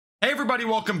Hey everybody,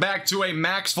 welcome back to a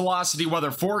max velocity weather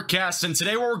forecast, and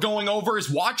today what we're going over is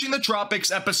Watching the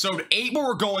Tropics episode 8, where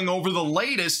we're going over the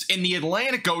latest in the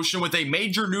Atlantic Ocean with a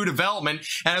major new development,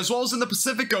 and as well as in the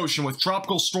Pacific Ocean with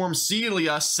Tropical Storm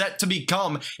Celia set to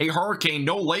become a hurricane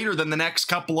no later than the next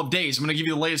couple of days. I'm going to give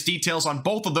you the latest details on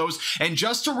both of those, and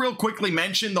just to real quickly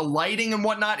mention, the lighting and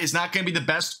whatnot is not going to be the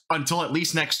best until at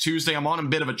least next Tuesday. I'm on a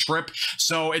bit of a trip,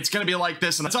 so it's going to be like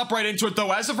this, and let's hop right into it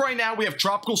though. As of right now, we have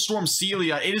Tropical Storm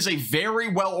Celia. It is a very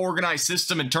well organized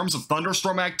system in terms of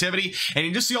thunderstorm activity, and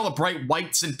you just see all the bright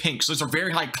whites and pinks. Those are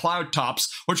very high cloud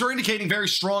tops, which are indicating very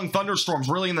strong thunderstorms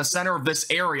really in the center of this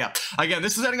area. Again,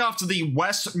 this is heading off to the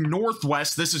west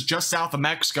northwest. This is just south of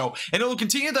Mexico, and it'll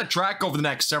continue that track over the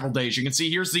next several days. You can see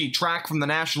here's the track from the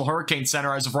National Hurricane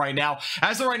Center as of right now.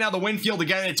 As of right now, the wind field,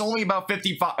 again, it's only about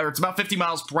 50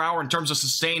 miles per hour in terms of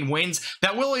sustained winds.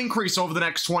 That will increase over the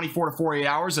next 24 to 48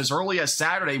 hours. As early as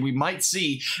Saturday, we might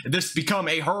see this become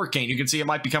a hurricane. You can see it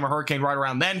might become a hurricane right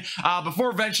around then,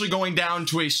 before eventually going down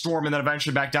to a storm and then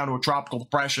eventually back down to a tropical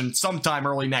depression sometime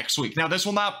early next week. Now, this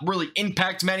will not really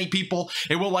impact many people.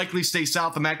 It will likely stay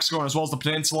south of Mexico and as well as the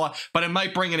peninsula, but it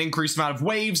might bring an increased amount of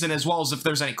waves, and as well as if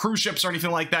there's any cruise ships or anything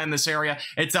like that in this area,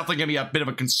 it's definitely going to be a bit of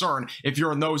a concern if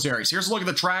you're in those areas. Here's a look at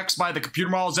the tracks by the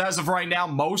computer models. As of right now,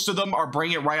 most of them are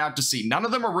bringing it right out to sea. None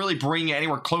of them are really bringing it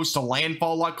anywhere close to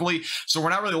landfall, luckily, so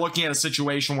we're not really looking at a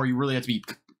situation where you really have to be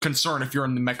concern if you're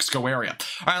in the Mexico area.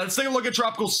 All right, let's take a look at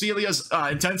Tropical Celia's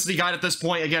intensity guide at this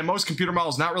point. Again, most computer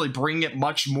models not really bringing it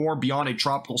much more beyond a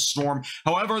tropical storm.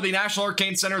 However, the National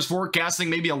Hurricane Center is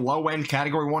forecasting maybe a low-end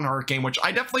Category 1 hurricane, which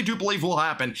I definitely do believe will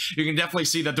happen. You can definitely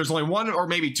see that there's only one or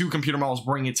maybe two computer models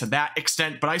bringing it to that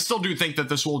extent, but I still do think that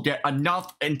this will get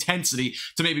enough intensity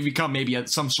to maybe become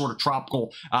some sort of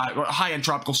tropical, high-end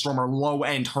tropical storm or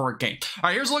low-end hurricane. All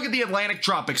right, here's a look at the Atlantic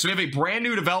tropics. So we have a brand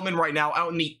new development right now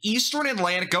out in the eastern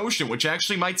Atlantic Ocean, which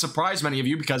actually might surprise many of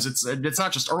you because it's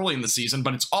not just early in the season,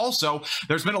 but it's also,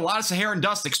 there's been a lot of Saharan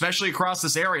dust, especially across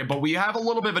this area, but we have a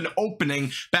little bit of an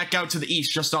opening back out to the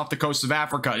east, just off the coast of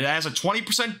Africa. It has a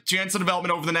 20% chance of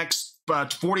development over the next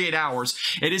 48 hours.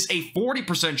 It is a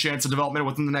 40% chance of development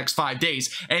within the next 5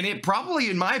 days, and it probably,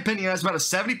 in my opinion, has about a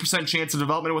 70% chance of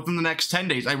development within the next 10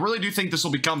 days. I really do think this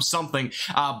will become something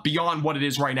beyond what it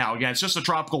is right now. Again, it's just a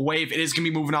tropical wave. It is going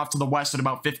to be moving off to the west at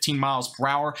about 15 miles per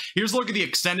hour. Here's a look at the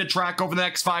extended track over the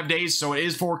next 5 days. So it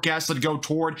is forecasted to go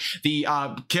toward the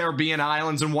Caribbean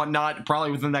islands and whatnot,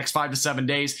 probably within the next 5 to 7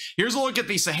 days. Here's a look at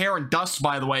the Saharan dust,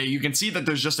 by the way. You can see that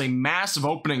there's just a massive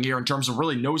opening here in terms of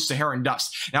really no Saharan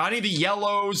dust. Now, any of the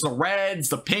yellows, the reds,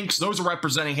 the pinks, those are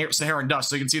representing Saharan dust.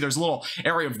 So you can see there's a little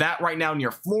area of that right now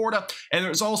near Florida, and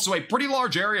there's also a pretty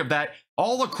large area of that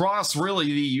all across really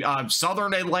the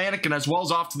southern Atlantic and as well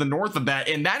as off to the north of that,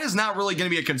 and that is not really going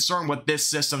to be a concern with this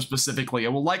system specifically. It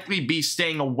will likely be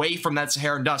staying away from that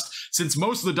Saharan dust since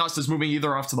most of the dust is moving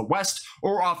either off to the west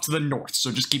or off to the north,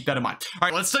 so just keep that in mind. All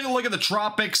right, let's take a look at the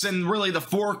tropics and really the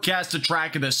forecasted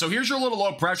track of this. So here's your little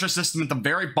low pressure system at the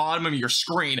very bottom of your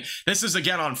screen. This is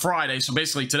again on Friday, so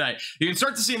basically today. You can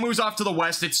start to see it moves off to the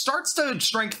west. It starts to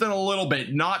strengthen a little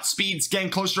bit. Knot speeds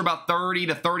getting closer to about 30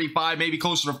 to 35, maybe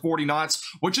closer to 40 knots,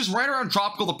 which is right around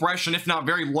tropical depression, if not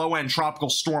very low-end tropical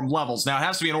storm levels. Now, it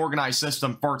has to be an organized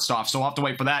system first off, so we'll have to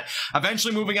wait for that.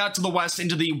 Eventually moving out to the west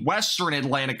into the western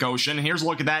Atlantic Ocean. Here's a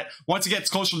look at that. Once it gets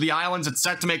closer to the islands, it's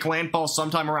set to make landfall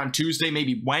sometime around Tuesday,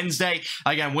 maybe Wednesday.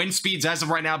 Again, wind speeds as of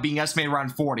right now being estimated around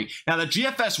 40. Now, the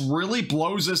GFS really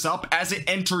blows this up as it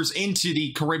enters into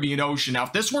the Caribbean Ocean. Now,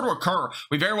 if this were to occur,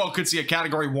 we very well could see a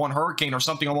Category 1 hurricane or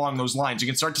something along those lines. You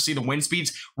can start to see the wind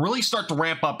speeds really start to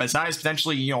ramp up as high as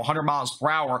potentially, 100 miles per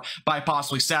hour by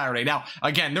possibly Saturday. Now,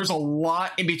 again, there's a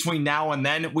lot in between now and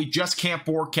then. We just can't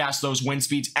forecast those wind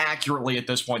speeds accurately at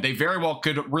this point. They very well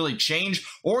could really change,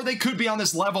 or they could be on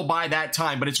this level by that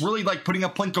time, but it's really like putting a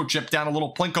Plinko chip down a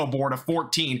little Plinko board of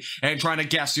 14 and trying to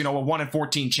guess, a 1 in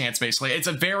 14 chance, basically. It's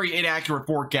a very inaccurate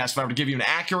forecast if I were to give you an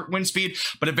accurate wind speed,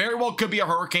 but it very well could be a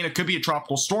hurricane, it could be a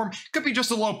tropical storm, it could be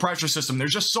just a low pressure system.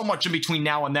 There's just so much in between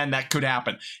now and then that could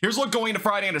happen. Here's what going into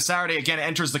Friday into Saturday. Again, it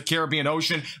enters the Caribbean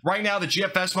Ocean. Right now, the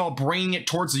GFS model bringing it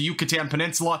towards the Yucatan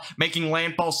Peninsula, making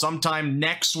landfall sometime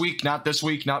next week, not this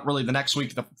week, not really the next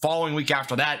week, the following week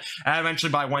after that, and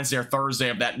eventually by Wednesday or Thursday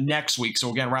of that next week. So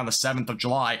again, around the 7th of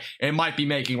July, it might be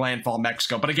making landfall in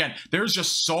Mexico. But again, there's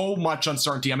just so much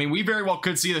uncertainty. I mean, we very well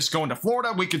could see this going to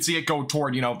Florida. We could see it go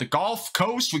toward, the Gulf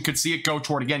Coast. We could see it go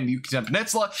toward, again, the Yucatan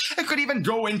Peninsula. It could even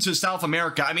go into South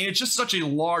America. I mean, it's just such a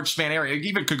large span area. It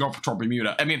even could go toward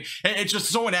Bermuda. I mean, it's just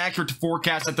so inaccurate to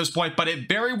forecast at this point, but it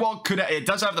very well overall, it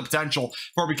does have the potential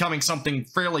for becoming something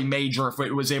fairly major if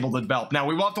it was able to develop. Now,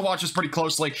 we will have to watch this pretty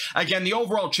closely. Again, the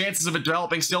overall chances of it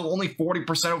developing still only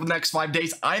 40% over the next 5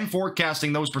 days. I'm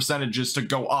forecasting those percentages to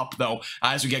go up, though,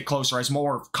 as we get closer, as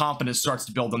more confidence starts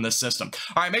to build in this system.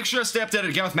 All right, make sure to stay updated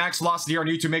again with Max Velocity here on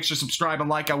YouTube. Make sure to subscribe and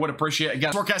like. I would appreciate it. Again,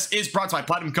 this forecast is brought to you by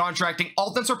Platinum Contracting,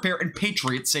 Alten's Repair, and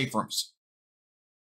Patriot Safe Rooms.